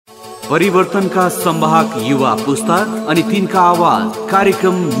परिवर्तनका संवाहक युवा पुस्ता अनि तिनका आवाज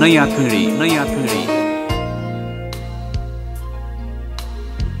कार्यक्रम नयाँ पिढी।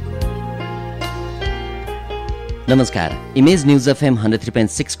 नमस्कार, इमेज न्यूज एफएम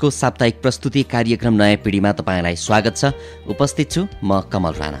 103.6 को साप्ताहिक प्रस्तुति कार्यक्रम नयाँ पिढीमा तपाईलाई स्वागत छ। उपस्थित छु म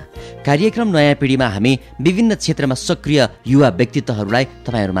कमल राणा। कार्यक्रम नयाँ पिढीमा हामी विभिन्न क्षेत्रमा सक्रिय युवा व्यक्तित्वहरूलाई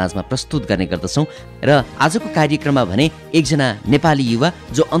तपाईहरु माझमा प्रस्तुत गर्ने गर्दछौं र आजको कार्यक्रममा भने एकजना नेपाली युवा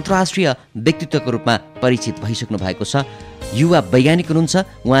जो अन्तर्राष्ट्रिय व्यक्तित्वको रूपमा परिचित भइसक्नु भएको छ, युवा वैज्ञानिक हुनुहुन्छ।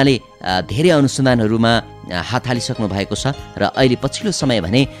 उहाँले धेरै अनुसन्धानहरूमा हात हालिसक्नु भएको छ र अहिले पछिल्लो समय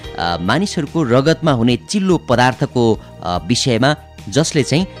भने मानिसहरूको रगतमा हुने चिल्लो पदार्थको विषयमा, जसले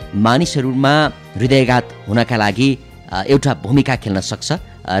चाहिँ मानिसहरूमा हृदयघात हुनका लागि एउटा भूमिका खेल्न सक्छ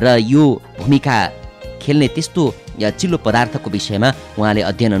र यो भूमिका खेल्ने त्यस्तो चिल्लो पदार्थको विषयमा उहाँले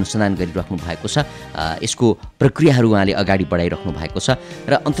अध्ययन अनुसन्धान गरिराख्नु भएको छ। यसको प्रक्रियाहरू उहाँले अगाडि बढाइराख्नु भएको छ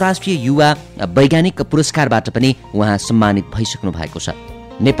र अन्तर्राष्ट्रिय युवा वैज्ञानिक पुरस्कारबाट पनि उहाँ सम्मानित भइसक्नु भएको छ।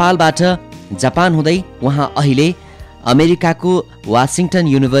 नेपालबाट जापान हुँदै उहाँ अहिले अमेरिकाको वासिङटन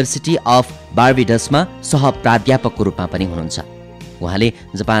युनिभर्सिटी अफ बार्बाडोसमा सह प्राध्यापकको रूपमा पनि हुनुहुन्छ। उहाँले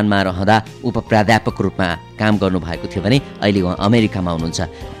जापानमा रहँदा उपप्राध्यापकको रूपमा काम गर्नुभएको थियो भने अहिले उहाँ अमेरिकामा हुनुहुन्छ।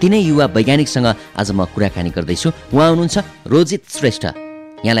 तिनै युवा वैज्ञानिकसँग आज म कुराकानी गर्दैछु। उहाँ हुनुहुन्छ रोजित श्रेष्ठ।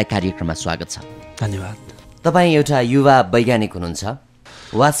 यहाँलाई कार्यक्रममा स्वागत छ। धन्यवाद। तपाईँ एउटा युवा वैज्ञानिक हुनुहुन्छ,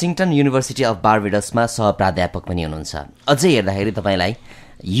 वासिङटन युनिभर्सिटी अफ बार्बाडोसमा सह प्राध्यापक पनि हुनुहुन्छ। अझै हेर्दाखेरि तपाईँलाई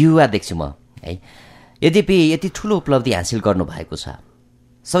युवा देख्छु म है। यद्यपि यति ठुलो उपलब्धि हासिल गर्नुभएको छ,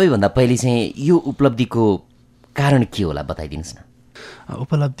 सबैभन्दा पहिले चाहिँ यो उपलब्धिको कारण के होला बताइदिनुहोस् न।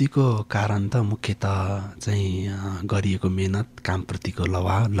 उपलब्धिको कारण त मुख्यतः चाहिँ गरिएको मेहनत, कामप्रतिको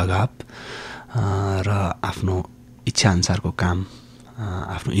लगाव र आफ्नो इच्छाअनुसारको काम,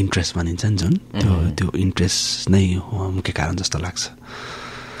 आफ्नो इन्ट्रेस्ट भनिन्छ नि जुन, त्यो इन्ट्रेस्ट नै मुख्य कारण जस्तो लाग्छ।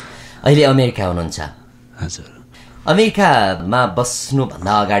 अहिले अमेरिका हुनुहुन्छ। हजुर। अमेरिकामा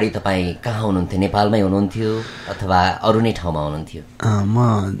बस्नुभन्दा अगाडि तपाईँ कहाँ हुनुहुन्थ्यो? नेपालमै हुनुहुन्थ्यो अथवा अरू नै ठाउँमा हुनुहुन्थ्यो?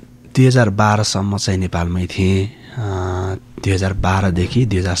 म 2012 सम्म चाहिँ नेपालमै थिएँ। 2012देखि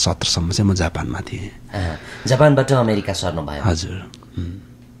 2017 सम्म चाहिँ म जापानमा थिएँ। जापानबाट अमेरिका सर्नुभयो? हजुर।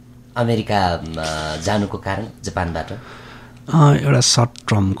 अमेरिका जानुको कारण जापानबाट? एउटा सर्ट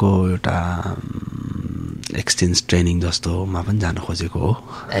टर्मको एउटा एक्सचेन्ज ट्रेनिङ जस्तोमा पनि जान खोजेको हो।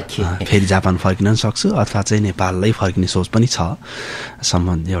 फेरि जापान फर्किन पनि सक्छु अथवा चाहिँ नेपालमै फर्किने सोच पनि छ।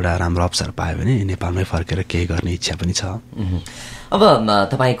 एउटा राम्रो अवसर पायो भने नेपालमै फर्केर केही गर्ने इच्छा पनि छ। अब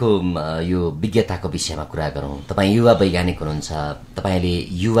तपाईँको यो विज्ञताको विषयमा कुरा गरौँ। तपाईँ युवा वैज्ञानिक हुनुहुन्छ। तपाईँले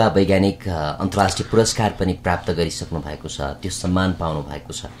युवा वैज्ञानिक अन्तर्राष्ट्रिय पुरस्कार पनि प्राप्त गरिसक्नु भएको छ, त्यो सम्मान पाउनु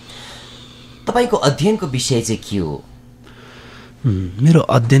भएको छ। तपाईँको अध्ययनको विषय चाहिँ के हो? मेरो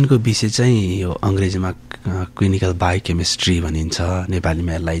अध्ययनको विषय चाहिँ यो अङ्ग्रेजीमा क्लिनिकल बायोकेमिस्ट्री भनिन्छ,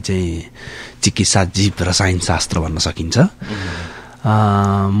 नेपालीमा यसलाई चाहिँ चिकित्सा जीव रसायनशास्त्र भन्न सकिन्छ।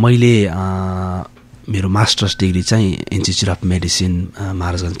 मैले मेरो मास्टर्स डिग्री चाहिँ इन्स्टिच्युट अफ मेडिसिन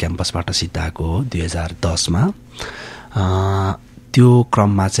महाराजगञ्ज क्याम्पसबाट सिद्धाएको हो 2010मा। त्यो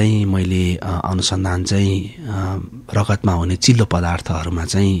क्रममा चाहिँ मैले अनुसन्धान चाहिँ रगतमा हुने चिल्लो पदार्थहरूमा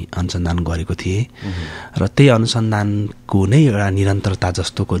चाहिँ अनुसन्धान गरेको थिएँ र त्यही अनुसन्धानको नै एउटा निरन्तरता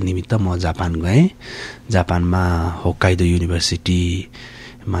जस्तोको निमित्त म जापान गएँ। जापानमा होक्काइडो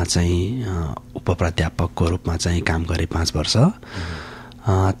युनिभर्सिटीमा चाहिँ उपप्राध्यापकको रूपमा चाहिँ काम गरेँ 5 वर्ष।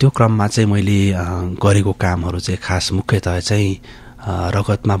 त्यो क्रममा चाहिँ मैले गरेको कामहरू चाहिँ खास मुख्यतः चाहिँ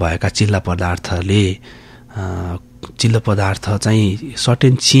रगतमा भएका चिल्लो पदार्थ चाहिँ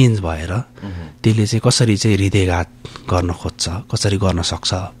सर्टेन चेन्ज भएर त्यसले चाहिँ कसरी चाहिँ हृदयघात गर्न खोज्छ, कसरी गर्न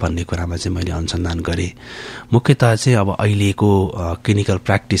सक्छ भन्ने कुरामा चाहिँ मैले अनुसन्धान गरेँ। मुख्यतः चाहिँ अब अहिलेको क्लिनिकल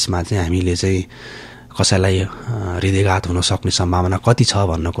प्र्याक्टिसमा चाहिँ हामीले चाहिँ कसैलाई हृदयघात हुन सक्ने सम्भावना कति छ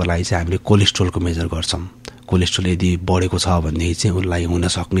भन्नको लागि चाहिँ हामीले कोलेस्ट्रोलको मेजर गर्छौँ। कोलेस्ट्रोल यदि बढेको छ भनेदेखि चाहिँ उनलाई हुन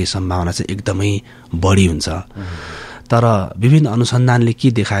सक्ने सम्भावना चाहिँ एकदमै बढी हुन्छ। तर विभिन्न अनुसन्धानले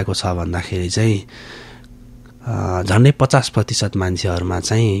के देखाएको छ भन्दाखेरि चाहिँ झन्डै 50% मान्छेहरूमा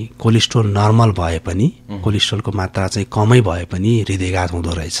चाहिँ कोलेस्ट्रोल नर्मल भए पनि, कोलेस्ट्रोलको मात्रा चाहिँ कमै भए पनि हृदयघात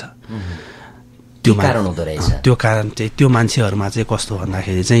हुँदो रहेछ। त्यो कारण चाहिँ त्यो मान्छेहरूमा चाहिँ कस्तो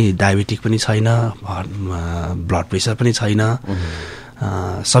भन्दाखेरि चाहिँ डायबिटिक पनि छैन, ब्लड प्रेसर पनि छैन,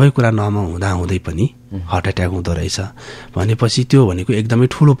 सबै कुरा नर्मल हुँदै पनि हार्ट एट्याक हुँदो रहेछ भनेपछि त्यो भनेको एकदमै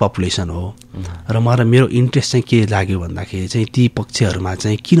ठुलो पपुलेसन हो। र मेरो इन्ट्रेस्ट चाहिँ के लाग्यो भन्दाखेरि चाहिँ ती पक्षहरूमा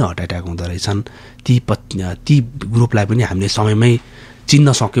चाहिँ किन हार्ट एट्याक हुँदो रहेछन्, ती ग्रुपलाई पनि हामीले समयमै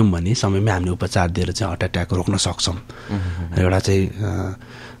चिन्न सक्यौँ भने समयमै हामीले उपचार दिएर चाहिँ हार्ट एट्याक रोक्न सक्छौँ। एउटा चाहिँ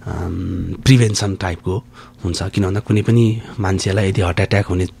प्रिभेन्सन टाइपको हुन्छ। किन भन्दा कुनै पनि मान्छेलाई यदि हार्ट एट्याक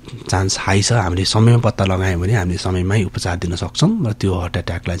हुने चान्स हाई छ, हामीले समयमा पत्ता लगायौँ भने हामीले समयमै उपचार दिन सक्छौँ र त्यो हार्ट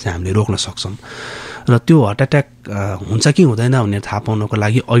एट्याकलाई चाहिँ हामीले रोक्न सक्छौँ। र त्यो हार्ट एट्याक हुन्छ कि हुँदैन भनेर थाहा पाउनको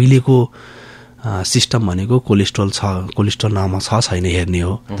लागि अहिलेको सिस्टम भनेको कोलेस्ट्रोल नर्मल छ छैन हेर्ने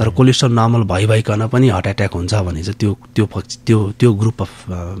हो। तर कोलेस्ट्रोल नर्मल भइकन पनि हार्ट एट्याक हुन्छ भने चाहिँ त्यो ग्रुप अफ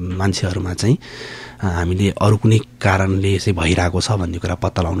मान्छेहरूमा चाहिँ हामीले अरू कुनै कारणले चाहिँ भइरहेको छ भन्ने कुरा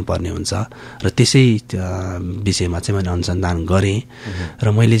पत्ता लगाउनु पर्ने हुन्छ। र त्यसै विषयमा चाहिँ मैले अनुसन्धान गरेँ र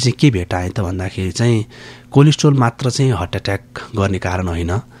मैले चाहिँ के भेटाएँ त भन्दाखेरि चाहिँ कोलेस्ट्रोल मात्र चाहिँ हार्ट एट्याक गर्ने कारण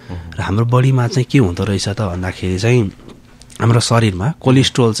होइन। र हाम्रो बडीमा चाहिँ के हुँदो रहेछ त भन्दाखेरि चाहिँ हाम्रो शरीरमा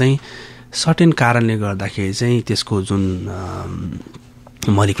कोलेस्ट्रोल चाहिँ सर्टेन कारणले गर्दाखेरि चाहिँ त्यसको जुन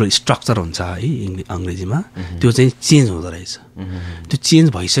मोलिकुलर स्ट्रक्चर हुन्छ है अङ्ग्रेजीमा, त्यो चाहिँ चेन्ज हुँदो रहेछ। त्यो चेन्ज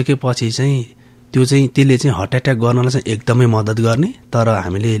भइसकेपछि चाहिँ त्यसले चाहिँ हार्ट एट्याक गर्नलाई चाहिँ एकदमै मद्दत गर्ने, तर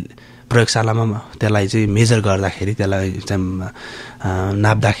हामीले प्रयोगशालामा त्यसलाई चाहिँ मेजर गर्दाखेरि त्यसलाई चाहिँ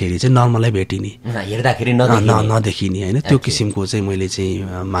नाप्दाखेरि चाहिँ नर्मलै भेटिने, हेर्दाखेरि नदेखिने होइन। त्यो किसिमको चाहिँ मैले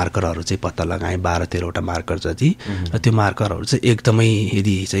चाहिँ मार्करहरू चाहिँ पत्ता लगाएँ, 12-13वटा मार्कर जति। र त्यो मार्करहरू चाहिँ एकदमै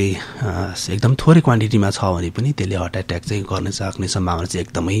यदि चाहिँ एकदम थोरै क्वान्टिटीमा छ भने पनि त्यसले हार्ट एट्याक चाहिँ गर्न सक्ने सम्भावना चाहिँ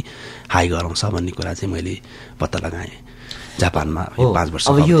एकदमै हाई गराउँछ भन्ने कुरा चाहिँ मैले पत्ता लगाएँ जापानमा 5 वर्ष।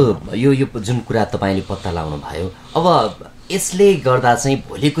 अब यो जुन कुरा तपाईँले पत्ता लगाउनु भयो, अब यसले गर्दा चाहिँ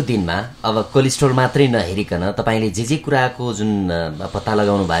भोलिको दिनमा अब कोलेस्ट्रोल मात्रै नहेरिकन तपाईँले जे कुराको जुन पत्ता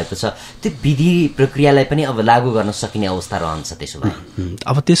लगाउनु भएको छ त्यो विधि प्रक्रियालाई पनि अब लागू गर्न सकिने अवस्था रहन्छ। त्यसो भए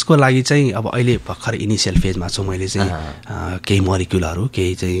अब त्यसको लागि चाहिँ अब अहिले भर्खर इनिसियल फेजमा छु। मैले चाहिँ केही मोलिकुलहरू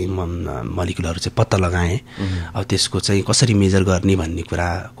चाहिँ पत्ता लगाएँ। अब त्यसको चाहिँ कसरी मेजर गर्ने भन्ने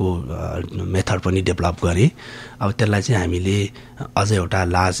कुराको मेथड पनि डेभलप गरेँ। अब त्यसलाई चाहिँ हामीले अझ एउटा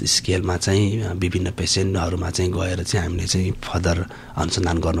लार्ज स्केलमा चाहिँ विभिन्न पेसेन्टहरूमा चाहिँ गएर चाहिँ हामीले चाहिँ फर्दर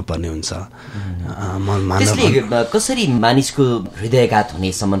अनुसन्धान गर्नुपर्ने हुन्छ। कसरी मानिसको हृदयघात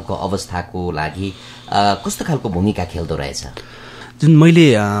हुनेसम्मको अवस्थाको लागि कस्तो खालको भूमिका खेल्दो रहेछ? जुन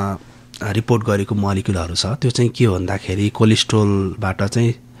मैले रिपोर्ट गरेको मोलिकुलहरू छ त्यो चाहिँ के हो भन्दाखेरि कोलेस्ट्रोलबाट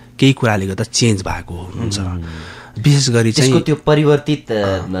चाहिँ केही कुराले गर्दा चेन्ज भएको हुन्छ। विशेष गरी चाहिँ त्यो परिवर्तित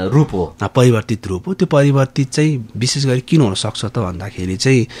रूप हो। त्यो परिवर्तित चाहिँ विशेष गरी किन हुन सक्छ त भन्दाखेरि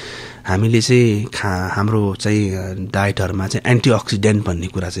चाहिँ हामीले चाहिँ हाम्रो चाहिँ डाइटहरूमा चाहिँ एन्टिअक्सिडेन्ट भन्ने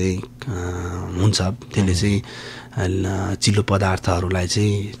कुरा चाहिँ हुन्छ। त्यसले चाहिँ चिल्लो पदार्थहरूलाई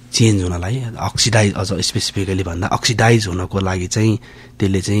चाहिँ चेन्ज हुनलाई अक्सिडाइज, अझ स्पेसिफिकली भन्दा अक्सिडाइज हुनको लागि चाहिँ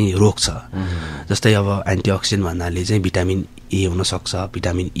त्यसले चाहिँ रोक्छ। जस्तै अब एन्टिअक्सिडेन्ट भन्नाले चाहिँ भिटामिन ए हुनसक्छ,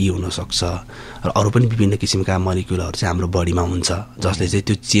 भिटामिन ई हुनसक्छ र अरू पनि विभिन्न किसिमका मोलिकुलहरू चाहिँ हाम्रो बडीमा हुन्छ जसले चाहिँ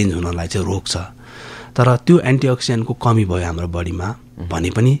त्यो चेन्ज हुनलाई चाहिँ रोक्छ। तर त्यो एन्टिअक्सिडेन्टको कमी भयो हाम्रो बडीमा भने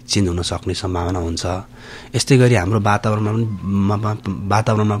पनि चेन्ज हुन सक्ने सम्भावना हुन्छ। यस्तै गरी हाम्रो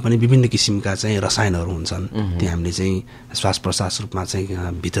वातावरणमा पनि विभिन्न किसिमका चाहिँ रसायनहरू हुन्छन्। त्यो हामीले चाहिँ श्वास प्रश्वास रूपमा चाहिँ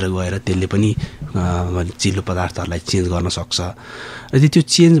भित्र गएर त्यसले पनि चिल्लो पदार्थहरूलाई चेन्ज गर्न सक्छ। यदि त्यो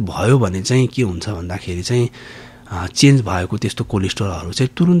चेन्ज भयो भने चाहिँ के हुन्छ भन्दाखेरि चाहिँ चेन्ज भएको त्यस्तो कोलेस्ट्रोलहरू चाहिँ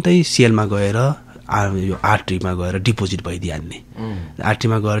तुरुन्तै सेलमा गएर यो आर्ट्रीमा गएर डिपोजिट भइदिइहाल्ने।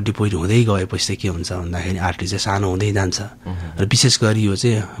 आर्ट्रीमा गएर डिपोजिट हुँदै गएपछि चाहिँ के हुन्छ भन्दाखेरि आर्ट्री चाहिँ सानो हुँदै जान्छ र विशेष गरी यो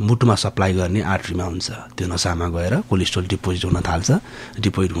चाहिँ मुटुमा सप्लाई गर्ने आर्ट्रीमा हुन्छ। त्यो नसामा गएर कोलेस्ट्रोल डिपोजिट हुन थाल्छ।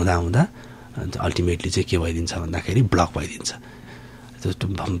 डिपोजिट हुँदा अल्टिमेटली चाहिँ के भइदिन्छ भन्दाखेरि ब्लक भइदिन्छ।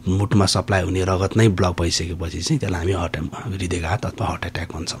 मुटुमा सप्लाई हुने रगत नै ब्लक भइसकेपछि चाहिँ त्यसलाई हामी हृदयघात अथवा हार्ट एट्याक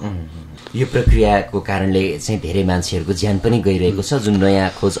भन्छौँ। यो प्रक्रियाको कारणले चाहिँ धेरै मान्छेहरूको ज्यान पनि गइरहेको छ। जुन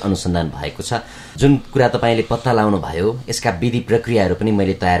नयाँ खोज अनुसन्धान भएको छ, जुन कुरा तपाईँले पत्ता लगाउनु भयो, यसका विधि प्रक्रियाहरू पनि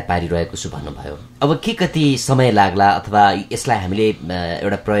मैले तयार पारिरहेको छु भन्नुभयो। अब के कति समय लाग्ला अथवा यसलाई हामीले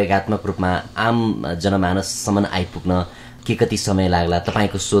एउटा प्रयोगात्मक रूपमा आम जनमानससम्म आइपुग्न के कति समय लाग्ला?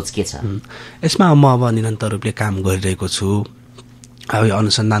 तपाईँको सोच के छ यसमा? म अब निरन्तर रूपले काम गरिरहेको छु। अब यो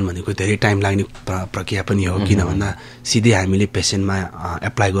अनुसन्धान भनेको धेरै टाइम लाग्ने प्रक्रिया पनि हो। किन भन्दा सिधै हामीले पेसेन्टमा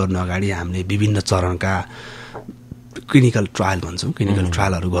एप्लाई गर्नु अगाडि हामीले विभिन्न चरणका क्लिनिकल ट्रायल भन्छौँ, क्लिनिकल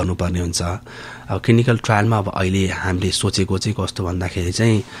ट्रायलहरू गर्नुपर्ने हुन्छ। अब क्लिनिकल ट्रायलमा अब अहिले हामीले सोचेको चाहिँ कस्तो भन्दाखेरि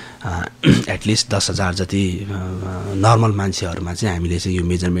चाहिँ एटलिस्ट 10,000 जति नर्मल मान्छेहरूमा चाहिँ हामीले चाहिँ यो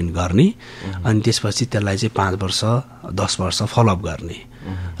मेजरमेन्ट गर्ने अनि त्यसपछि त्यसलाई चाहिँ 5 वर्ष 10 वर्ष फलोअप गर्ने।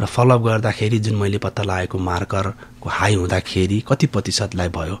 र फलोअप गर्दाखेरि जुन मैले पत्ता लगाएको मार्करको हाई हुँदाखेरि कति प्रतिशतलाई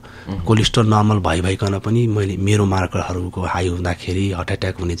भयो, कोलेस्ट्रोल नर्मल भइकन पनि मेरो मार्करहरूको हाई हुँदाखेरि हार्ट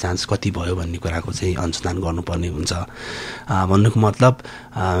एट्याक हुने चान्स कति भयो भन्ने कुराको चाहिँ अनुसन्धान गर्नुपर्ने हुन्छ। भन्नुको मतलब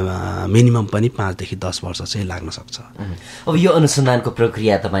मिनिमम पनि 5 देखि 10 वर्ष चाहिँ लाग्न सक्छ। अब यो अनुसन्धानको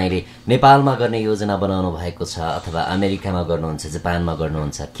प्रक्रिया तपाईँले नेपालमा गर्ने योजना बनाउनु भएको छ अथवा अमेरिकामा गर्नुहुन्छ, जापानमा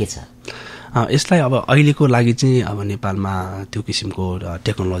गर्नुहुन्छ, के छ? यसलाई अब अहिलेको लागि चाहिँ अब नेपालमा त्यो किसिमको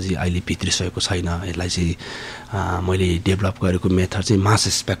टेक्नोलोजी अहिले भित्रिसकेको छैन। यसलाई चाहिँ मैले डेभलप गरेको मेथड चाहिँ मास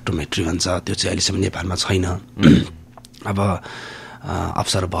स्पेक्ट्रोमेट्री भन्छ, त्यो चाहिँ अहिलेसम्म नेपालमा छैन। अब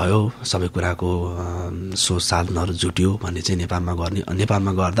अवसर भयो, सबै कुराको सोच साधनहरू जुट्यो भने चाहिँ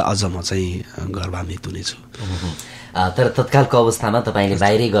नेपालमा गर्दा अझ म चाहिँ गौरवान्वित हुनेछु। तर तत्कालको अवस्थामा तपाईँले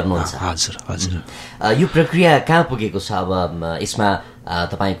बाहिरै गर्नुहुन्छ? हजुर हजुर। यो प्रक्रिया कहाँ पुगेको छ? अब यसमा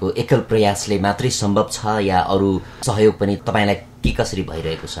तपाईँको एकल प्रयासले मात्रै सम्भव छ या अरू सहयोग पनि तपाईँलाई के कसरी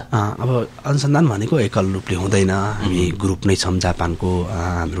भइरहेको छ? अब अनुसन्धान भनेको एकल रूपले हुँदैन, हामी ग्रुप नै छौँ। जापानको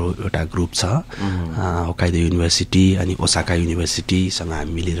हाम्रो एउटा ग्रुप छ, होक्काइडो युनिभर्सिटी अनि ओसाका युनिभर्सिटीसँग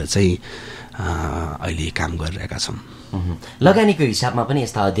हामी मिलेर चाहिँ अहिले काम गरिरहेका छौँ। लगानीको हिसाबमा पनि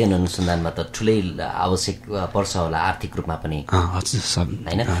यस्ता अध्ययन अनुसन्धानमा त ठुलै आवश्यक पर्छ होला, आर्थिक रूपमा पनि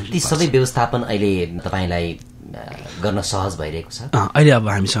होइन? ती सबै व्यवस्थापन अहिले तपाईँलाई गर्न सहज भइरहेको छ? अहिले अब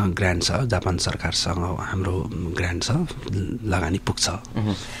हामीसँग ग्रान्ट छ, जापान सरकारसँग हाम्रो ग्रान्ट छ, लगानी पुग्छ।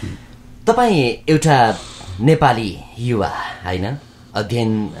 तपाईँ एउटा नेपाली युवा होइन,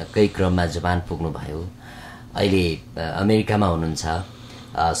 अध्ययनकै क्रममा जापान पुग्नुभयो, अहिले अमेरिकामा हुनुहुन्छ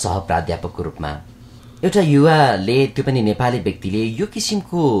सह प्राध्यापकको रूपमा। एउटा युवाले, त्यो पनि नेपाली व्यक्तिले यो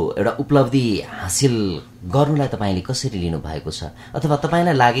किसिमको एउटा उपलब्धि हासिल गर्नुलाई तपाईँले कसरी लिनुभएको छ? अथवा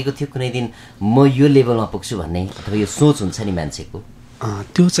तपाईँलाई लागेको थियो कुनै दिन म यो लेभलमा पुग्छु भन्ने, अथवा यो सोच हुन्छ नि मान्छेको?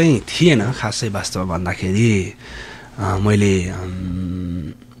 त्यो चाहिँ थिएन खासै। वास्तवमा भन्दाखेरि मैले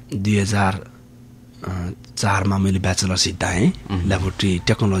 2004मा मैले ब्याचलर्स हिँडाएँ ल्याबोरेटरी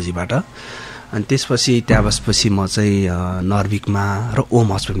टेक्नोलोजीबाट। अनि त्यसपछि त्यहाँ बसेपछि म चाहिँ नर्विकमा र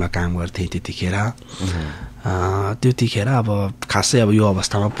ओम हस्पिटलमा काम गर्थेँ त्यतिखेर। त्यतिखेर अब खासै अब यो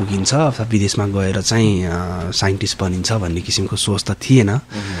अवस्थामा पुगिन्छ, विदेशमा गएर चाहिँ साइन्टिस्ट बनिन्छ भन्ने किसिमको सोच त थिएन।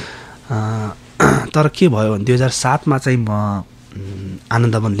 तर के भयो भने 2007मा चाहिँ म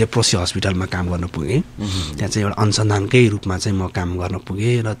आनन्दवन लेप्रोसी हस्पिटलमा काम गर्न पुगेँ। त्यहाँ चाहिँ एउटा अनुसन्धानकै रूपमा चाहिँ म काम गर्न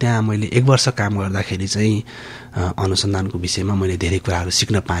पुगेँ र त्यहाँ मैले 1 वर्ष काम गर्दाखेरि चाहिँ अनुसन्धानको विषयमा मैले धेरै कुराहरू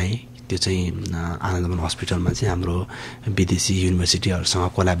सिक्न पाएँ। त्यो चाहिँ आनन्दवन हस्पिटलमा चाहिँ हाम्रो विदेशी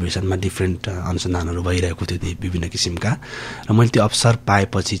युनिभर्सिटीहरूसँग कोलाबोरेसनमा डिफ्रेन्ट अनुसन्धानहरू भइरहेको थियो विभिन्न किसिमका। र मैले त्यो अवसर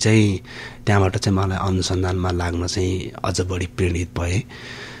पाएपछि चाहिँ त्यहाँबाट चाहिँ मलाई अनुसन्धानमा लाग्न चाहिँ अझ बढी प्रेरित भएँ।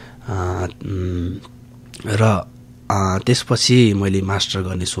 र त्यसपछि मैले मास्टर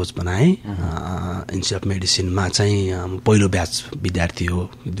गर्ने सोच बनाएँ। इन्स्टिट्युट अफ मेडिसिनमा चाहिँ पहिलो ब्याच विद्यार्थी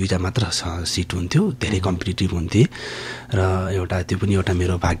हो, 2टा मात्र सिट हुन्थ्यो, धेरै कम्पिटिटिभ हुन्थे र त्यो पनि एउटा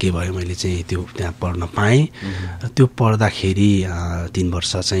मेरो भाग्य भयो। मैले चाहिँ त्यो त्यहाँ पढ्न पाएँ। त्यो पढ्दाखेरि 3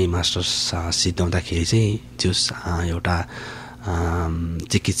 वर्ष चाहिँ मास्टर्स सिद्धाउँदाखेरि चाहिँ त्यो एउटा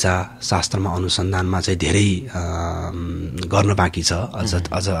चिकित्सा शास्त्रमा अनुसन्धानमा चाहिँ धेरै गर्न बाँकी छ।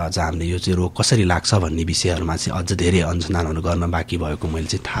 अझ हामीले यो चाहिँ रोग कसरी लाग्छ भन्ने विषयहरूमा चाहिँ अझ धेरै अनुसन्धानहरू गर्न बाँकी भएको मैले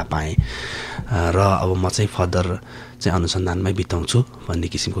चाहिँ थाहा पाएँ। र अब म चाहिँ फर्दर चाहिँ अनुसन्धानमै बिताउँछु भन्ने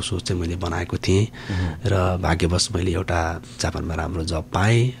किसिमको सोच चाहिँ मैले बनाएको थिएँ। र भाग्यवश मैले एउटा जापानमा राम्रो जब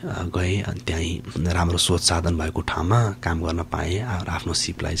पाएँ, गएँ अनि त्यहीँ राम्रो सोच साधन भएको ठाउँमा काम गर्न पाएँ र आफ्नो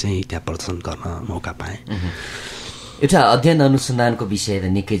सिपलाई चाहिँ त्यहाँ प्रदर्शन गर्न मौका पाएँ। एउटा अध्ययन अनुसन्धानको विषय त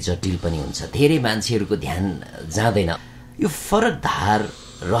निकै जटिल पनि हुन्छ, धेरै मान्छेहरूको ध्यान जाँदैन। यो फरक धार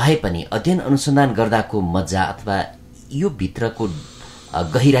रहे पनि अध्ययन अनुसन्धान गर्दाको मजा अथवा यो भित्रको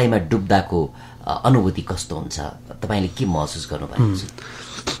गहिराईमा डुब्दाको अनुभूति कस्तो हुन्छ? तपाईँले के महसुस गर्नुभएको छ?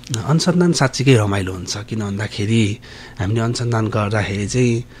 अनुसन्धान साँच्चीकै रमाइलो हुन्छ। किन भन्दाखेरि हामीले अनुसन्धान गर्दाखेरि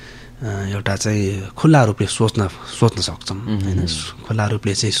चाहिँ एउटा चाहिँ खुल्ला रूपले सोच्न सक्छौँ होइन। खुल्ला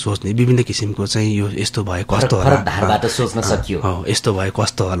रूपले चाहिँ सोच्ने विभिन्न किसिमको चाहिँ यो यस्तो भए कस्तो होला, धारबाट सोच्न सकियो, यस्तो भए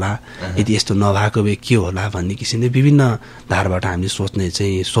कस्तो होला, यदि यस्तो नभएको भए के होला भन्ने किसिमले विभिन्न धारबाट हामीले सोच्ने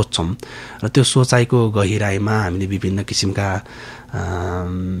चाहिँ सोच्छौँ। र त्यो सोचाइको गहिराईमा हामीले विभिन्न किसिमका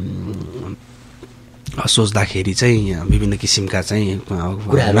सोच्दाखेरि चाहिँ विभिन्न किसिमका चाहिँ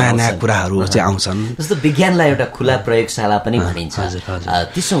नयाँ नयाँ कुराहरू चाहिँ आउँछन्। जस्तो विज्ञानलाई एउटा खुला प्रयोगशाला पनि भनिन्छ।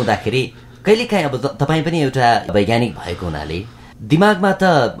 त्यसो हुँदाखेरि कहिलेकाहीँ अब तपाईँ पनि एउटा वैज्ञानिक भएको हुनाले दिमागमा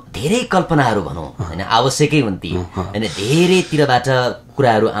त धेरै कल्पनाहरू भनौँ होइन आवश्यकै हुन्थे होइन, धेरैतिरबाट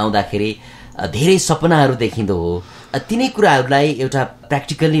कुराहरू आउँदाखेरि धेरै सपनाहरू देखिँदो हो। तिनै कुराहरूलाई एउटा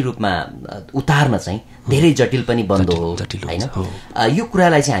प्र्याक्टिकली रूपमा उतार्न चाहिँ धेरै जटिल पनि बन्दो हो होइन। यो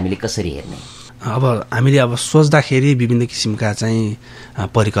कुरालाई चाहिँ हामीले कसरी हेर्ने? अब हामीले अब सोच्दाखेरि विभिन्न किसिमका चाहिँ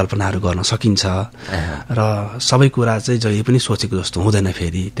परिकल्पनाहरू गर्न सकिन्छ र सबै कुरा चाहिँ जहिले पनि सोचेको जस्तो हुँदैन।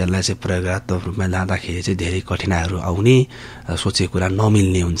 फेरि त्यसलाई चाहिँ प्रयोगात्मक रूपमा लाँदाखेरि चाहिँ धेरै कठिनाइहरू आउने, सोचेको कुरा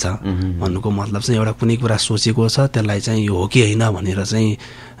नमिल्ने हुन्छ। भन्नुको मतलब चाहिँ एउटा कुनै कुरा सोचेको छ त्यसलाई चाहिँ यो हो कि होइन भनेर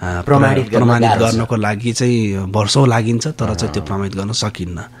चाहिँ प्रमाणित गर्नको लागि चाहिँ वर्षौँ लागिन्छ, तर चाहिँ त्यो प्रमाणित गर्न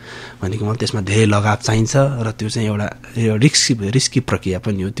सकिन्न। भनेको मतलब त्यसमा धेरै लगाव चाहिन्छ र त्यो चाहिँ एउटा रिस्की प्रक्रिया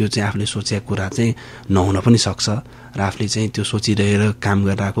पनि हो। त्यो चाहिँ आफूले सोचेको कुरा चाहिँ नहुन पनि सक्छ र आफूले चाहिँ त्यो सोचिरहेर काम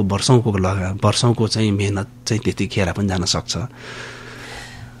गरिरहेको वर्षौँको चाहिँ मेहनत चाहिँ त्यतिखेर पनि जान सक्छ।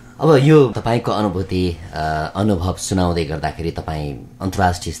 अब यो तपाईँको अनुभव सुनाउँदै गर्दाखेरि तपाईँ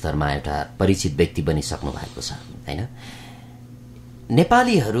अन्तर्राष्ट्रिय स्तरमा एउटा परिचित व्यक्ति बनिसक्नु भएको छ होइन?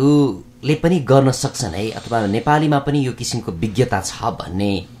 नेपालीहरूले पनि गर्न सक्छन् है, अथवा नेपालीमा पनि यो किसिमको विज्ञता छ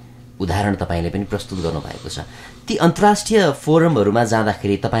भन्ने उदाहरण तपाईँले पनि प्रस्तुत गर्नुभएको छ। ती अन्तर्राष्ट्रिय फोरमहरूमा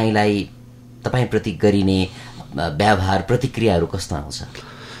जाँदाखेरि तपाईँप्रति गरिने व्यवहार प्रतिक्रियाहरू कस्तो आउँछ?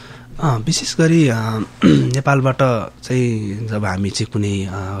 विशेष गरी नेपालबाट चाहिँ जब हामी चाहिँ कुनै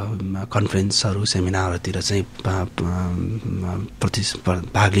कन्फरेन्सहरू सेमिनारहरूतिर चाहिँ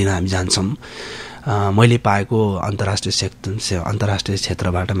भाग लिन हामी जान्छौँ, मैले पाएको अन्तर्राष्ट्रिय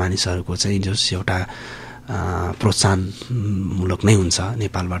क्षेत्रबाट मानिसहरूको चाहिँ जस एउटा प्रोत्साहनमूलक नै हुन्छ,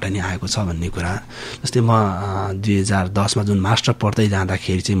 नेपालबाट नै आएको छ भन्ने कुरा। जस्तै म 2010मा जुन मास्टर पढ्दै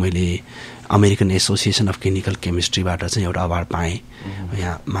जाँदाखेरि चाहिँ मैले अमेरिकन एसोसिएसन अफ क्लिनिकल केमिस्ट्रीबाट चाहिँ एउटा अवार्ड पाएँ।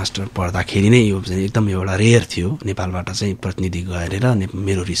 यहाँ मास्टर पढ्दाखेरि नै यो चाहिँ एकदम एउटा रेयर थियो, नेपालबाट चाहिँ प्रतिनिधि गरेर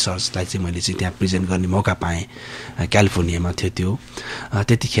मेरो रिसर्चलाई चाहिँ मैले चाहिँ त्यहाँ प्रेजेन्ट गर्ने मौका पाएँ। क्यालिफोर्नियामा थियो त्यो।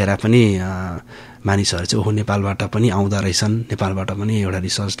 त्यतिखेर पनि मानिसहरू चाहिँ ओहो नेपालबाट पनि आउँदा रहेछन्, नेपालबाट पनि एउटा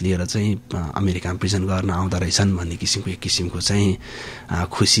रिसर्च लिएर चाहिँ अमेरिकामा प्रेजेन्ट गर्न आउँदा रहेछन् भन्ने एक किसिमको चाहिँ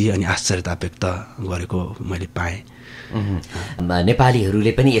खुसी अनि आश्चर्यता व्यक्त गरेको मैले पाएँ।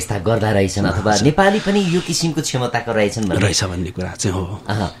 नेपालीहरूले पनि यस्ता गर्दा रहेछन् अथवा नेपाली पनि यो किसिमको क्षमताको रहेछ भन्ने कुरा चाहिँ हो।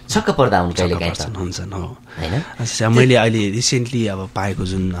 छक्क पर्दा हुन् कहिलेकाहीँ हुन्छन् हो हैन। मैले अहिले रिसेन्टली अब पाएको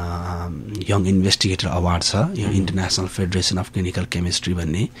जुन यङ इन्भेस्टिगेटर अवार्ड छ, यो international federation of clinical chemistry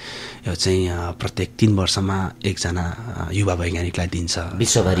भन्ने, यो चाहिँ प्रत्येक 3 वर्षमा एकजना युवा वैज्ञानिकलाई दिन्छ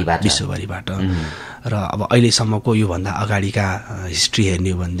विश्वभरिबाट। र अब अहिलेसम्मको योभन्दा अगाडिका हिस्ट्री हेर्ने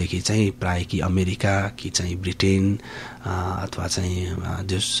हो भनेदेखि चाहिँ प्राय कि अमेरिका कि चाहिँ ब्रिटेन अथवा चाहिँ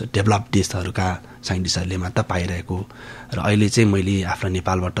जस डेभलप देशहरूका साइन्टिस्टहरूले मात्र पाइरहेको, र अहिले चाहिँ मैले आफ्नो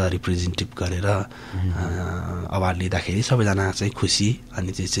नेपालबाट रिप्रेजेन्टेटिभ गरेर अवार्ड लिँदाखेरि सबैजना चाहिँ खुसी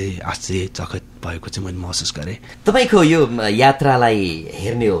अनि चाहिँ आश्चर्यचकित भएको चाहिँ मैले महसुस गरेँ। तपाईँको यो यात्रालाई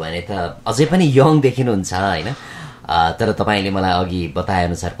हेर्ने हो भने त अझै पनि यङ देखिनुहुन्छ होइन, तर तपाईँले मलाई अघि बताए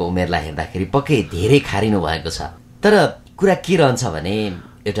अनुसारको उमेरलाई हेर्दाखेरि पक्कै धेरै खारिनु भएको छ। तर कुरा के रहन्छ भने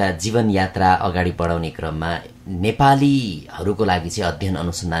एउटा जीवन यात्रा अगाडि बढाउने क्रममा नेपालीहरूको लागि चाहिँ अध्ययन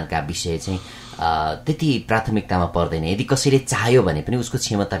अनुसन्धानका विषय चाहिँ त्यति प्राथमिकतामा पर्दैन। यदि कसैले चाह्यो भने पनि उसको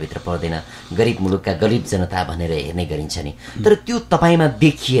क्षमताभित्र पर्दैन, गरिब मुलुकका गरिब जनता भनेर हेर्ने गरिन्छ नि। तर त्यो तपाईँमा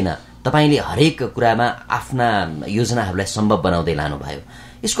देखिएन, तपाईँले हरेक कुरामा आफ्ना योजनाहरूलाई सम्भव बनाउँदै लानुभयो।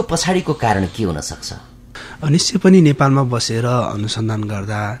 यसको पछाडिको कारण के हुन सक्छ? निश्चय पनि नेपालमा बसेर अनुसन्धान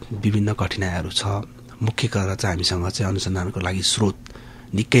गर्दा विभिन्न कठिनाइहरू छ। मुख्य कारण चाहिँ हामीसँग चाहिँ अनुसन्धानको लागि स्रोत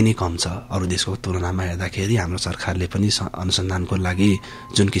निकै नै कम छ। अरू देशको तुलनामा हेर्दाखेरि हाम्रो सरकारले पनि अनुसन्धानको लागि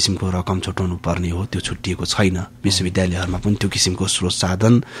जुन किसिमको रकम छुट्याउनु पर्ने हो त्यो छुट्टिएको छैन। विश्वविद्यालयहरूमा पनि त्यो किसिमको स्रोत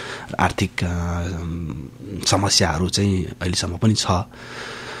साधन, आर्थिक समस्याहरू चाहिँ अहिलेसम्म पनि छ।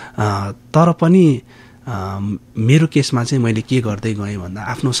 तर पनि मेरो केसमा चाहिँ मैले के गर्दै गएँ भन्दा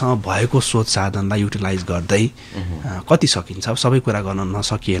आफ्नोसँग भएको स्रोत साधनलाई युटिलाइज गर्दै कति सकिन्छ, सबै कुरा गर्न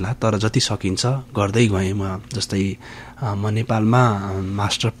नसकिएला तर जति सकिन्छ गर्दै गएँ। म जस्तै म नेपालमा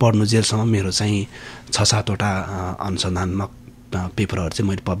मास्टर पढ्नु जेलसम्म मेरो चाहिँ 6-7वटा अनुसन्धात्मक पेपरहरू चाहिँ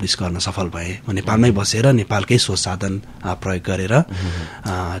मैले पब्लिस गर्न सफल भएँ। म नेपालमै बसेर नेपालकै स्रोत साधन प्रयोग गरेर।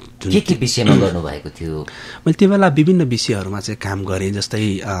 के विषयमा गर्नुभएको थियो? मैले त्यो बेला विभिन्न विषयहरूमा चाहिँ काम गरेँ। जस्तै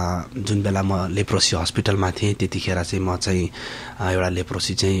जुन बेला म लेप्रोसी हस्पिटलमा थिएँ त्यतिखेर चाहिँ म चाहिँ एउटा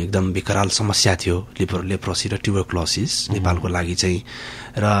लेप्रोसी चाहिँ एकदम विकराल समस्या थियो, लेप्रोसी र ट्युबरक्लोसिस नेपालको लागि चाहिँ।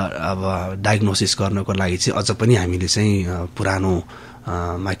 र अब डायग्नोसिस गर्नको लागि चाहिँ अझ पनि हामीले चाहिँ पुरानो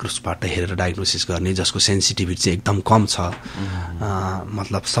माइक्रोस्कोपबाट हेरेर डायग्नोसिस गर्ने, जसको सेन्सिटिभिटी चाहिँ एकदम कम छ।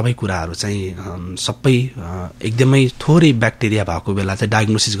 मतलब सबै कुराहरू चाहिँ सबै एकदमै थोरै ब्याक्टेरिया भएको बेला चाहिँ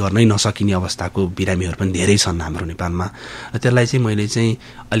डायग्नोसिस गर्नै नसकिने अवस्थाको बिरामीहरू पनि धेरै छन् हाम्रो नेपालमा। र त्यसलाई चाहिँ मैले चाहिँ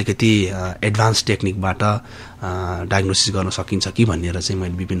अलिकति एडभान्स टेक्निकबाट डायग्नोसिस गर्न सकिन्छ कि भनेर चाहिँ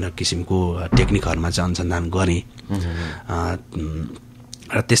मैले विभिन्न किसिमको टेक्निकहरूमा चाहिँ अनुसन्धान गरेँ।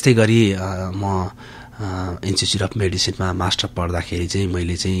 र त्यस्तै गरी म इन्स्टिच्युट अफ मेडिसिनमा मास्टर पढ्दाखेरि चाहिँ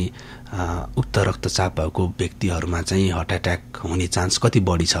मैले चाहिँ उक्त रक्तचाप भएको व्यक्तिहरूमा चाहिँ हार्ट एट्याक हुने चान्स कति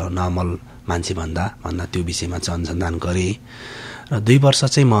बढी छ नर्मल मान्छे भन्दा त्यो विषयमा चाहिँ अनुसन्धान गरेँ। र 2 वर्ष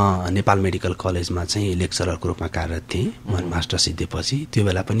चाहिँ म नेपाल मेडिकल कलेजमा चाहिँ लेक्चररको रूपमा कार्यरत थिएँ। म मास्टर सिद्धेपछि त्यो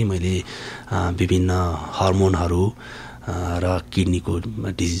बेला पनि मैले विभिन्न हर्मोनहरू र किडनीको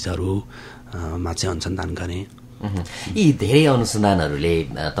डिजिजहरूमा चाहिँ अनुसन्धान गरेँ। यी धेरै अनुसन्धानहरूले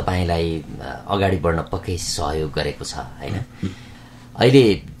तपाईँलाई अगाडि बढ्न पक्कै सहयोग गरेको छ होइन? अहिले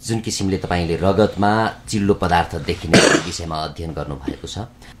जुन किसिमले तपाईँले रगतमा चिल्लो पदार्थ देखिने विषयमा अध्ययन गर्नुभएको छ,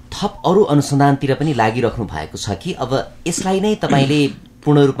 थप अरू अनुसन्धानतिर पनि लागिराख्नु भएको छ कि अब यसलाई नै तपाईँले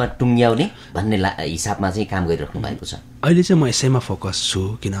पूर्ण रूपमा टुङ्ग्याउने भन्ने हिसाबमा चाहिँ काम गरिराख्नु भएको छ? अहिले चाहिँ म यसैमा फोकस छु,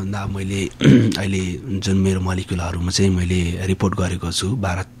 किन भन्दा मैले अहिले जुन मेरो मलिकुलहरूमा चाहिँ मैले रिपोर्ट गरेको छु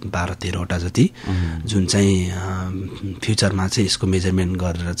 12-13वटा जति, जुन चाहिँ फ्युचरमा चाहिँ यसको मेजरमेन्ट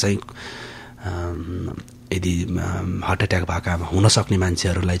गरेर चाहिँ यदि हार्ट एट्याक भएका हुनसक्ने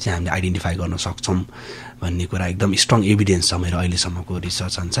मान्छेहरूलाई चाहिँ हामीले आइडेन्टिफाई गर्न सक्छौँ भन्ने कुरा एकदम स्ट्रङ एभिडेन्स छ मेरो अहिलेसम्मको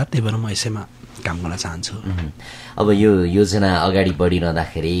रिसर्च अनुसार। त्यही भएर म यसैमा काम गर्न चाहन्छु। अब यो योजना अगाडि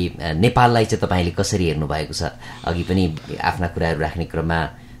बढिरहँदाखेरि नेपाललाई चाहिँ तपाईँले कसरी हेर्नु भएको छ? अघि पनि आफ्ना कुराहरू राख्ने क्रममा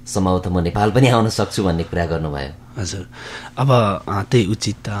सम्भवतः म नेपाल पनि आउन सक्छु भन्ने कुरा गर्नुभयो। हजुर, अब त्यही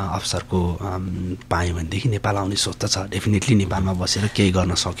उचित अवसरको पाएँ भनेदेखि नेपाल आउने सोच त छ। डेफिनेटली नेपालमा बसेर केही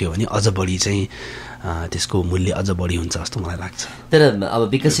गर्न सक्यो भने अझ बढी चाहिँ त्यसको मूल्य अझ बढी हुन्छ जस्तो मलाई लाग्छ। तर अब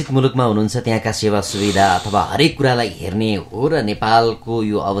विकसित मुलुकमा हुनुहुन्छ, त्यहाँका सेवा सुविधा अथवा हरेक कुरालाई हेर्ने हो र नेपालको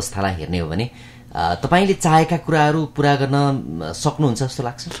यो अवस्थालाई हेर्ने हो भने तपाईँले चाहेका कुराहरू पुरा गर्न सक्नुहुन्छ जस्तो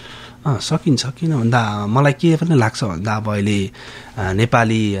लाग्छ? सकिन्छ। किन भन्दा मलाई के पनि लाग्छ भन्दा अब अहिले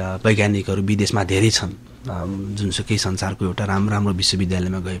नेपाली वैज्ञानिकहरू विदेशमा धेरै छन्। जुनसुकै संसारको एउटा राम्रो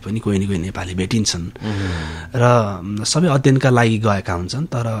विश्वविद्यालयमा गए पनि कोही न कोही नेपाली भेटिन्छन् र सबै अध्ययनका लागि गएका हुन्छन्,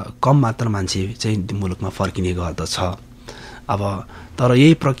 तर कम मात्र मान्छे चाहिँ मुलुकमा फर्किने गर्दछ। अब तर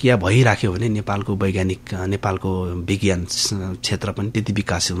यही प्रक्रिया भइराख्यो भने नेपालको विज्ञान क्षेत्र पनि त्यति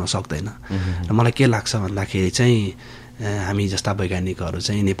विकास हुन सक्दैन। र मलाई के लाग्छ भन्दाखेरि चाहिँ हामी जस्ता वैज्ञानिकहरू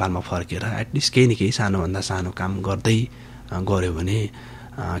चाहिँ नेपालमा फर्केर एटलिस्ट केही न केही सानोभन्दा सानो काम गर्दै गऱ्यो भने,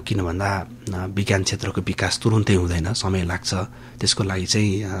 किन भन्दा विज्ञान क्षेत्रको विकास तुरुन्तै हुँदैन, समय लाग्छ। त्यसको लागि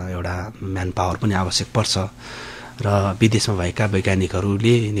चाहिँ एउटा म्यान पावर पनि आवश्यक पर्छ र विदेशमा भएका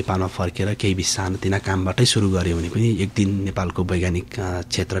वैज्ञानिकहरूले नेपालमा फर्केर केही सानोतिना कामबाटै सुरु गर्यो भने पनि एक दिन नेपालको वैज्ञानिक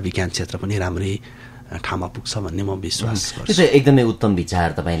क्षेत्र विज्ञान क्षेत्र पनि राम्रै ठाउँमा पुग्छ भन्ने म विश्वास गर्छु। त्यो चाहिँ एकदमै उत्तम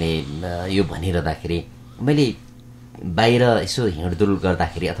विचार तपाईँले यो भनिरहँदाखेरि मैले बाहिर यसो हिँडडुल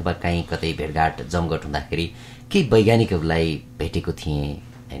गर्दाखेरि अथवा कहीँ कतै भेटघाट जमघट हुँदाखेरि केही वैज्ञानिकहरूलाई भेटेको थिएँ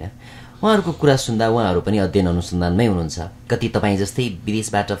होइन। उहाँहरूको कुरा सुन्दा उहाँहरू पनि अध्ययन अनुसन्धानमै हुनुहुन्छ। कति तपाईँ जस्तै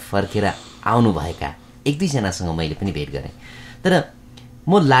विदेशबाट फर्केर आउनुभएका 1-2जनासँग मैले पनि भेट गरेँ। तर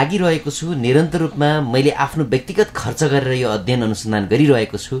म लागिरहेको छु, निरन्तर रूपमा मैले आफ्नो व्यक्तिगत खर्च गरेर यो अध्ययन अनुसन्धान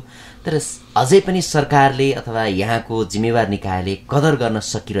गरिरहेको छु, तर अझै पनि सरकारले अथवा यहाँको जिम्मेवार निकायले कदर गर्न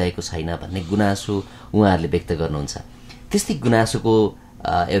सकिरहेको छैन भन्ने गुनासो उहाँहरूले व्यक्त गर्नुहुन्छ। त्यस्तै गुनासोको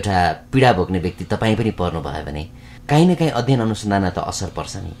एउटा पीडा भोग्ने व्यक्ति तपाईँ पनि पर्नुभयो भने काहीँ न काहीँ अध्ययन अनुसन्धानमा त असर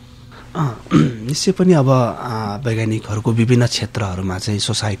पर्छ नि। निश्चय पनि अब वैज्ञानिकहरूको विभिन्न क्षेत्रहरूमा चाहिँ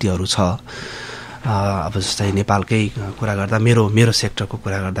सोसाइटीहरू छ। अब जस्तै नेपालकै कुरा गर्दा मेरो सेक्टरको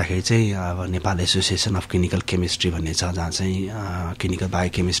कुरा गर्दाखेरि चाहिँ अब Nepal association of clinical chemistry भन्ने छ, जहाँ चाहिँ क्लिनिकल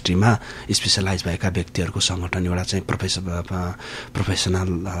बायोकेमिस्ट्रीमा स्पेसलाइज भएका व्यक्तिहरूको सङ्गठन एउटा चाहिँ प्रोफेसनल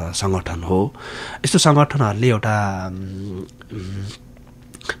सङ्गठन हो। यस्तो सङ्गठनहरूले एउटा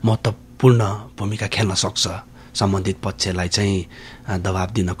महत्त्वपूर्ण भूमिका खेल्न सक्छ, सम्बन्धित पक्षलाई चाहिँ दबाब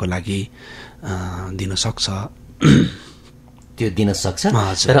दिनको लागि दिन सक्छ। त्यो दिन सक्छ,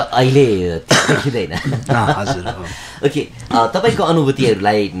 तर अहिले देखिँदैन। हजुर। ओके, तपाईँको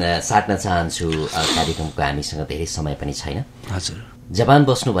अनुभूतिहरूलाई साट्न चाहन्छु। कार्यक्रमको हामीसँग धेरै समय पनि छैन। हजुर। जापान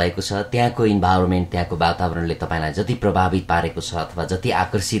बस्नु भएको छ, त्यहाँको इन्भाइरोमेन्ट, त्यहाँको वातावरणले तपाईँलाई जति प्रभावित पारेको छ अथवा जति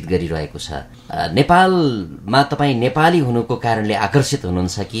आकर्षित गरिरहेको छ, नेपालमा तपाईँ नेपाली हुनुको कारणले आकर्षित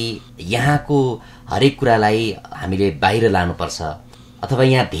हुनुहुन्छ कि यहाँको हरेक कुरालाई हामीले बाहिर लानुपर्छ अथवा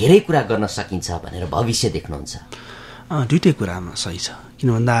यहाँ धेरै कुरा गर्न सकिन्छ भनेर भविष्य देख्नुहुन्छ? दुइटै कुरामा सही छ।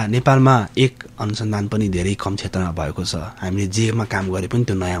 किन भन्दा नेपालमा एक अनुसन्धान पनि धेरै कम क्षेत्रमा भएको छ। हामीले जेमा काम गरे पनि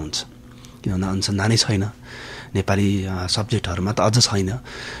त्यो नयाँ हुन्छ, किन भन्दा अनुसन्धानै छैन, नेपाली सब्जेक्टहरूमा त अझ छैन।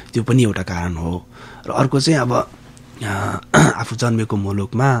 त्यो पनि एउटा कारण हो। र अर्को चाहिँ अब आफू जन्मेको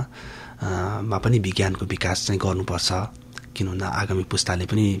मुलुकमा पनि विज्ञानको विकास चाहिँ गर्नुपर्छ। किन भन्दा आगामी पुस्ताले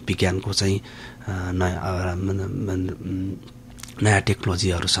पनि विज्ञानको चाहिँ नयाँ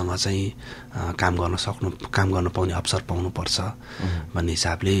टेक्नोलोजीहरूसँग चाहिँ काम गर्न पाउने अवसर पाउनुपर्छ भन्ने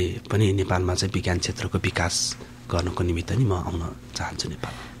हिसाबले पनि नेपालमा चाहिँ विज्ञान क्षेत्रको विकास गर्नको निमित्त नि म आउन चाहन्छु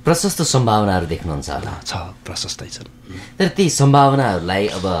नेपाल। प्रशस्त सम्भावनाहरू देख्नुहुन्छ होला? छ, प्रशस्तै छन्। तर ती सम्भावनाहरूलाई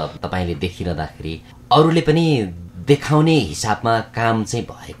अब तपाईँले देखिरहँदाखेरि अरूले पनि देखाउने हिसाबमा काम चाहिँ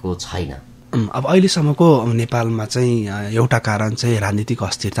भएको छैन। अब अहिलेसम्मको नेपालमा चाहिँ एउटा कारण चाहिँ राजनीतिक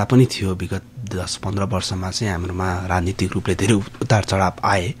अस्थिरता पनि थियो। विगत 10-15 वर्षमा चाहिँ हाम्रोमा राजनीतिक रूपले धेरै उतार चढाव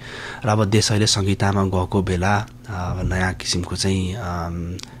आए र अब देश अहिले संहितामा गएको बेला नयाँ किसिमको चाहिँ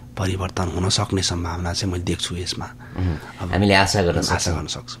परिवर्तन हुन सक्ने सम्भावना चाहिँ मैले देख्छु यसमा। हामीले आशा गर्न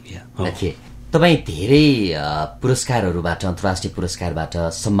सक्छौँ। तपाईँ धेरै पुरस्कारहरूबाट, अन्तर्राष्ट्रिय पुरस्कारबाट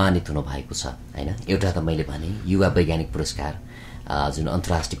सम्मानित हुनुभएको छ होइन? एउटा त मैले भने युवा वैज्ञानिक पुरस्कार जुन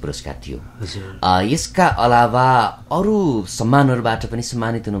अन्तर्राष्ट्रिय पुरस्कार थियो, यसका अलावा अरू सम्मानहरूबाट पनि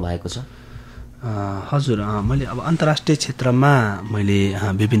सम्मानित हुनुभएको छ? हजुर, मैले अब अन्तर्राष्ट्रिय क्षेत्रमा मैले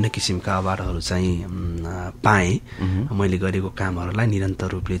विभिन्न किसिमका अवार्डहरू चाहिँ पाएँ। मैले गरेको कामहरूलाई निरन्तर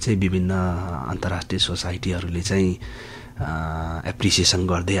रूपले चाहिँ विभिन्न अन्तर्राष्ट्रिय सोसाइटीहरूले चाहिँ एप्रिसिएसन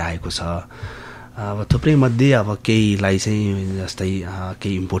गर्दै आएको छ। अब थुप्रै मध्ये अब केहीलाई चाहिँ जस्तै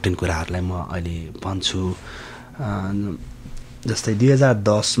केही इम्पोर्टेन्ट कुराहरूलाई म अहिले भन्छु। जस्तै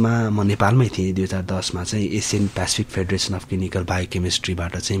 2010मा म नेपालमै थिएँ। 2010मा चाहिँ Asian Pacific federation of clinical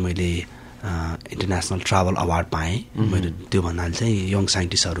बायोकेमिस्ट्रीबाट चाहिँ मैले इन्टरनेसनल ट्राभल अवार्ड पाएँ। मैले त्यो भन्नाले चाहिँ यङ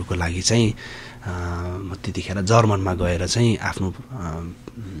साइन्टिस्टहरूको लागि चाहिँ म त्यतिखेर जर्मनमा गएर चाहिँ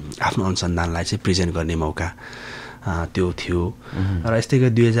आफ्नो अनुसन्धानलाई चाहिँ प्रेजेन्ट गर्ने मौका त्यो थियो। र यस्तै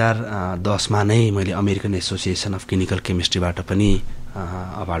गरी 2010मा नै मैले अमेरिकन एसोसिएसन अफ क्लिनिकल केमिस्ट्रीबाट पनि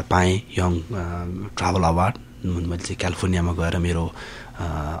अवार्ड पाएँ, यङ ट्राभल अवार्ड। मैले चाहिँ क्यालिफोर्नियामा गएर मेरो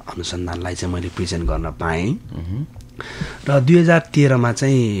अनुसन्धानलाई चाहिँ मैले प्रेजेन्ट गर्न पाएँ। र 2013मा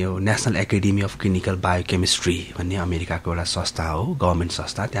चाहिँ यो national academy of clinical biochemistry भन्ने अमेरिकाको एउटा संस्था हो, गभर्मेन्ट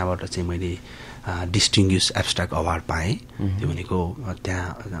संस्था, त्यहाँबाट चाहिँ मैले डिस्टिङ्ग्युस एब्स्ट्र्याक्ट अवार्ड पाएँ। त्यो भनेको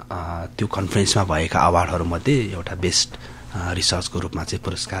त्यहाँ त्यो कन्फरेन्समा भएका अवार्डहरूमध्ये एउटा बेस्ट रिसर्चको रूपमा चाहिँ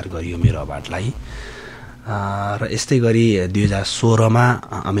पुरस्कार गरियो मेरो अवार्डलाई। र यस्तै गरी 2016मा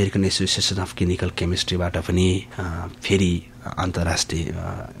अमेरिकन एसोसिएसन अफ क्लिनिकल केमिस्ट्रीबाट पनि फेरि अन्तर्राष्ट्रिय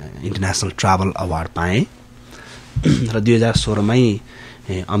इन्टरनेसनल ट्राभल अवार्ड पाएँ। र 2016मै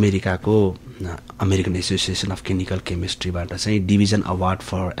अमेरिकाको अमेरिकन एसोसिएसन अफ क्लिनिकल केमिस्ट्रीबाट चाहिँ division award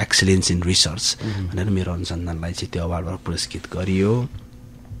for excellence in research भनेर मेरो अनुसन्धानलाई चाहिँ त्यो अवार्डबाट पुरस्कृत गरियो।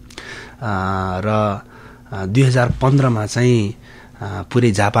 र 2015मा चाहिँ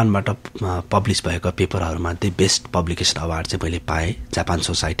पुरै जापानबाट पब्लिस भएको पेपरहरूमध्ये बेस्ट पब्लिकेसन अवार्ड चाहिँ मैले पाएँ जापान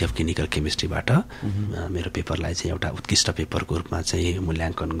सोसाइटी अफ क्लिनिकल केमिस्ट्रीबाट। मेरो पेपरलाई चाहिँ एउटा उत्कृष्ट पेपरको रूपमा चाहिँ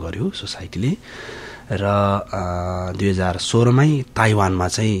मूल्याङ्कन गर्यो सोसाइटीले। र 2016मै ताइवानमा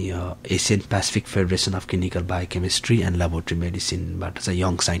चाहिँ Asian Pacific federation of clinical biochemistry and laboratory मेडिसिनबाट चाहिँ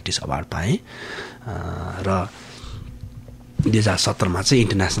यङ साइन्टिस्ट अवार्ड पाएँ। र 2017मा चाहिँ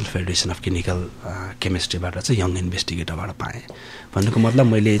इन्टरनेसनल फेडरेसन अफ क्लिनिकल केमिस्ट्रीबाट चाहिँ यङ इन्भेस्टिगेटर अवार्ड पाएँ। भन्नुको मतलब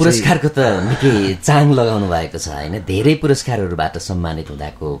मैले पुरस्कारको त निकै चाङ लगाउनु भएको छ होइन? धेरै पुरस्कारहरूबाट सम्मानित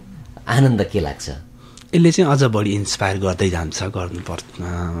हुँदाको आनन्द के लाग्छ? यसले चाहिँ अझ बढी इन्सपायर गर्दै जान्छ,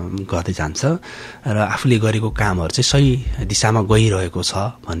 गर्दै जान्छ र आफूले गरेको कामहरू चाहिँ सही दिशामा गइरहेको छ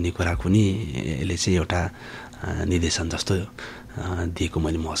भन्ने कुराको नि यसले चाहिँ एउटा निर्देशन जस्तो दिएको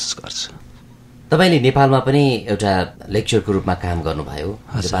मैले महसुस गर्छु। तपाईँले नेपालमा पनि एउटा लेक्चरको रूपमा काम गर्नुभयो,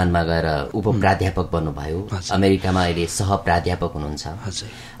 जापानमा गएर उप प्राध्यापक बन्नुभयो, अमेरिकामा अहिले सह प्राध्यापक हुनुहुन्छ।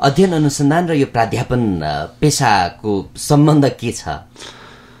 अध्ययन अनुसन्धान र यो प्राध्यापन पेसाको सम्बन्ध के छ?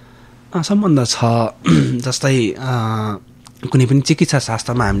 सम्बन्ध छ। जस्तै कुनै पनि चिकित्सा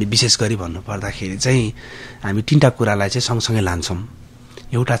शास्त्रमा हामीले विशेष गरी भन्नुपर्दाखेरि चाहिँ हामी तीनटा कुरालाई चाहिँ सँगसँगै लान्छौँ।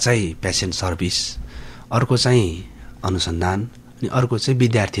 एउटा चाहिँ पेसेन्ट सर्भिस, अर्को चाहिँ अनुसन्धान, अनि अर्को चाहिँ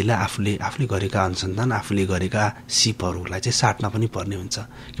विद्यार्थीलाई आफूले गरेका अनुसन्धान, आफूले गरेका सिपहरूलाई चाहिँ साट्न पनि पर्ने हुन्छ।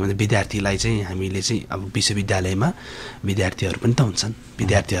 किनभने विद्यार्थीलाई चाहिँ हामीले चाहिँ अब विश्वविद्यालयमा विद्यार्थीहरू पनि त हुन्छन्,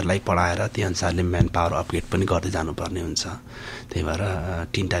 विद्यार्थीहरूलाई पढाएर त्यही अनुसारले म्यान पावर अपग्रेड पनि गर्दै जानुपर्ने हुन्छ। त्यही भएर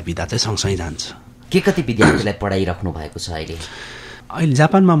तीनटा विधा चाहिँ सँगसँगै जान्छ। के कति विद्यार्थीलाई पढाइराख्नु भएको छ अहिले? अहिले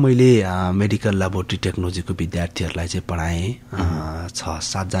जापानमा मैले मेडिकल ल्याबोरेटरी टेक्नोलोजीको विद्यार्थीहरूलाई चाहिँ पढाएँ।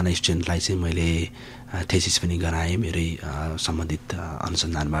 6-7 जना स्टुडेन्टलाई चाहिँ मैले थेसिस पनि गराएँ मेरै सम्बन्धित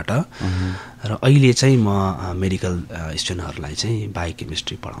अनुसन्धानबाट। र अहिले चाहिँ म मेडिकल स्टुडेन्टहरूलाई चाहिँ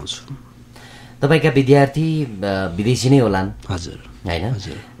बायोकेमिस्ट्री पढाउँछु। तपाईँका विद्यार्थी विदेशी नै होलान्? हजुर होइन?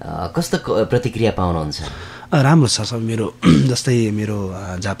 कस्तो प्रतिक्रिया पाउनुहुन्छ? राम्रो छ सब। मेरो जस्तै मेरो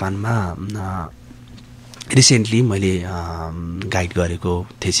जापानमा रिसेन्टली मैले गाइड गरेको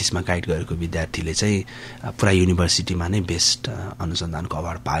थेसिसमा गाइड गरेको विद्यार्थीले चाहिँ पुरा युनिभर्सिटीमा नै बेस्ट अनुसन्धानको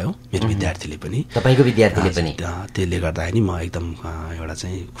अवार्ड पायो। मेरो विद्यार्थीले पनि। तपाईँको विद्यार्थीले पनि? त्यसले गर्दाखेरि म एकदम एउटा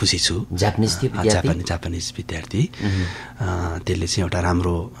चाहिँ खुसी छु। जापानिज थियो विद्यार्थी? जापानिज विद्यार्थी। त्यसले चाहिँ एउटा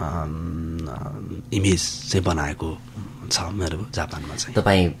राम्रो इमेज चाहिँ बनाएको छ मेरो जापानमा चाहिँ।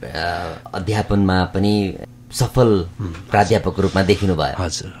 तपाईँ अध्यापनमा पनि सफल प्राध्यापकको रूपमा देखिनु भयो?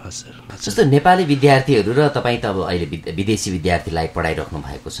 हजुर हजुर। जस्तो नेपाली विद्यार्थीहरू र तपाईँ त अब अहिले विदेशी विद्यार्थीलाई पढाइराख्नु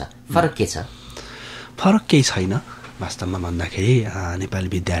भएको छ, फरक के छ? फरक केही छैन। वास्तवमा भन्दाखेरि नेपाली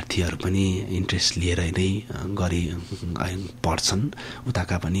विद्यार्थीहरू पनि इन्ट्रेस्ट लिएर नै पढ्छन्,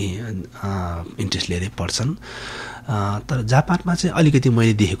 उताका पनि इन्ट्रेस्ट लिएरै पढ्छन्। तर जापानमा चाहिँ अलिकति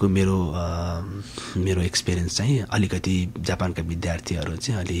मैले देखेको मेरो एक्सपिरियन्स चाहिँ अलिकति जापानका विद्यार्थीहरू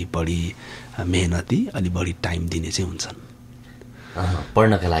चाहिँ अलि बढी मेहनती, अलि बढी टाइम दिने चाहिँ हुन्छन्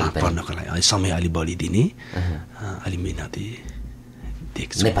पढ्नका लागि समय अलि बढी दिने, अलि मेहनती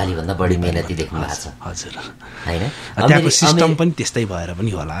देख्छु। नेपाली भन्दा बढी मेहनती देख्नु भएको छ हजुर हैन? त्यहाँको सिस्टम पनि त्यस्तै भएर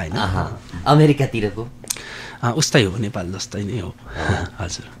पनि होला हैन? अमेरिकातिरको उस्तै हो, नेपाल जस्तै नै हो।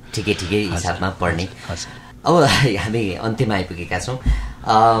 हजुर ठिकै हिसाबमा पढ्ने। हजुर अब हामी अन्त्यमा आइपुगेका छौँ।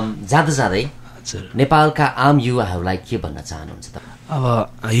 जाँदा जाँदै हजुर नेपालका आम युवाहरूलाई के भन्न चाहनुहुन्छ त? अब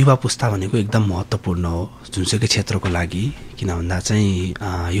युवा पुस्ता भनेको एकदम महत्त्वपूर्ण हो जुनसुकै क्षेत्रको लागि, किन भन्दा चाहिँ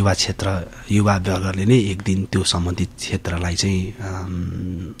युवा वर्गले नै एक दिन त्यो सम्बन्धित क्षेत्रलाई चाहिँ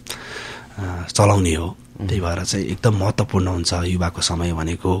चलाउने हो। त्यही भएर चाहिँ एकदम महत्त्वपूर्ण हुन्छ युवाको समय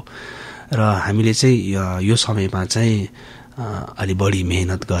भनेको। र हामीले चाहिँ यो समयमा चाहिँ अलि बढी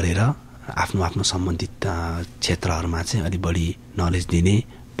मेहनत गरेर आफ्नो सम्बन्धित क्षेत्रहरूमा चाहिँ अलि बढी नलेज दिने,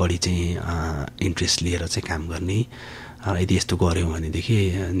 बढी चाहिँ इन्ट्रेस्ट लिएर चाहिँ काम गर्ने। यदि यस्तो गऱ्यौँ भनेदेखि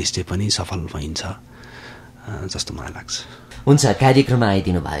निश्चय पनि सफल भइन्छ जस्तो मलाई लाग्छ। हुन्छ, कार्यक्रममा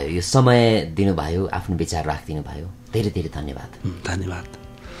आइदिनु भयो, यो समय दिनुभयो, आफ्नो विचार राखिदिनु भयो, धेरै धेरै धन्यवाद। धन्यवाद।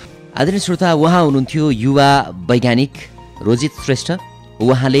 आदरणीय श्रोता, उहाँ हुनुहुन्थ्यो युवा वैज्ञानिक रोजित श्रेष्ठ।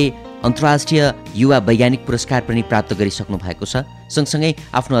 उहाँले अन्तर्राष्ट्रिय युवा वैज्ञानिक पुरस्कार पनि प्राप्त गरिसक्नु भएको छ।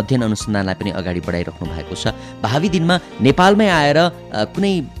 सँगसँगै आफ्नो अध्ययन अनुसन्धानलाई पनि अगाडि बढाइराख्नु भएको छ। भावी दिनमा नेपालमै आएर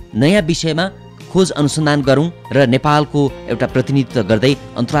कुनै नयाँ विषयमा खोज अनुसन्धान गरौँ र नेपालको एउटा प्रतिनिधित्व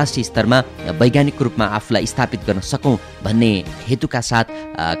गर्दै अन्तर्राष्ट्रिय स्तरमा वैज्ञानिकको रूपमा आफूलाई स्थापित गर्न सकौँ भन्ने हेतुका साथ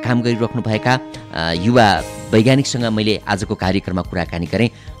काम गरिराख्नुभएका युवा वैज्ञानिकसँग मैले आजको कार्यक्रममा कुराकानी गरेँ।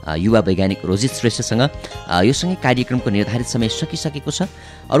 युवा वैज्ञानिक रोजित श्रेष्ठसँग। यो सँगै कार्यक्रमको निर्धारित समय सकिसकेको छ।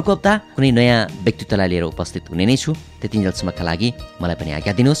 अर्को हप्ता कुनै नयाँ व्यक्तित्वलाई लिएर उपस्थित हुने नै छु। त्यतिन्जेलसम्मका लागि मलाई पनि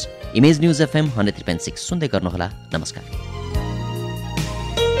आज्ञा दिनुहोस्। इमेज न्युज FM 103.6 सुन्दै गर्नुहोला। नमस्कार।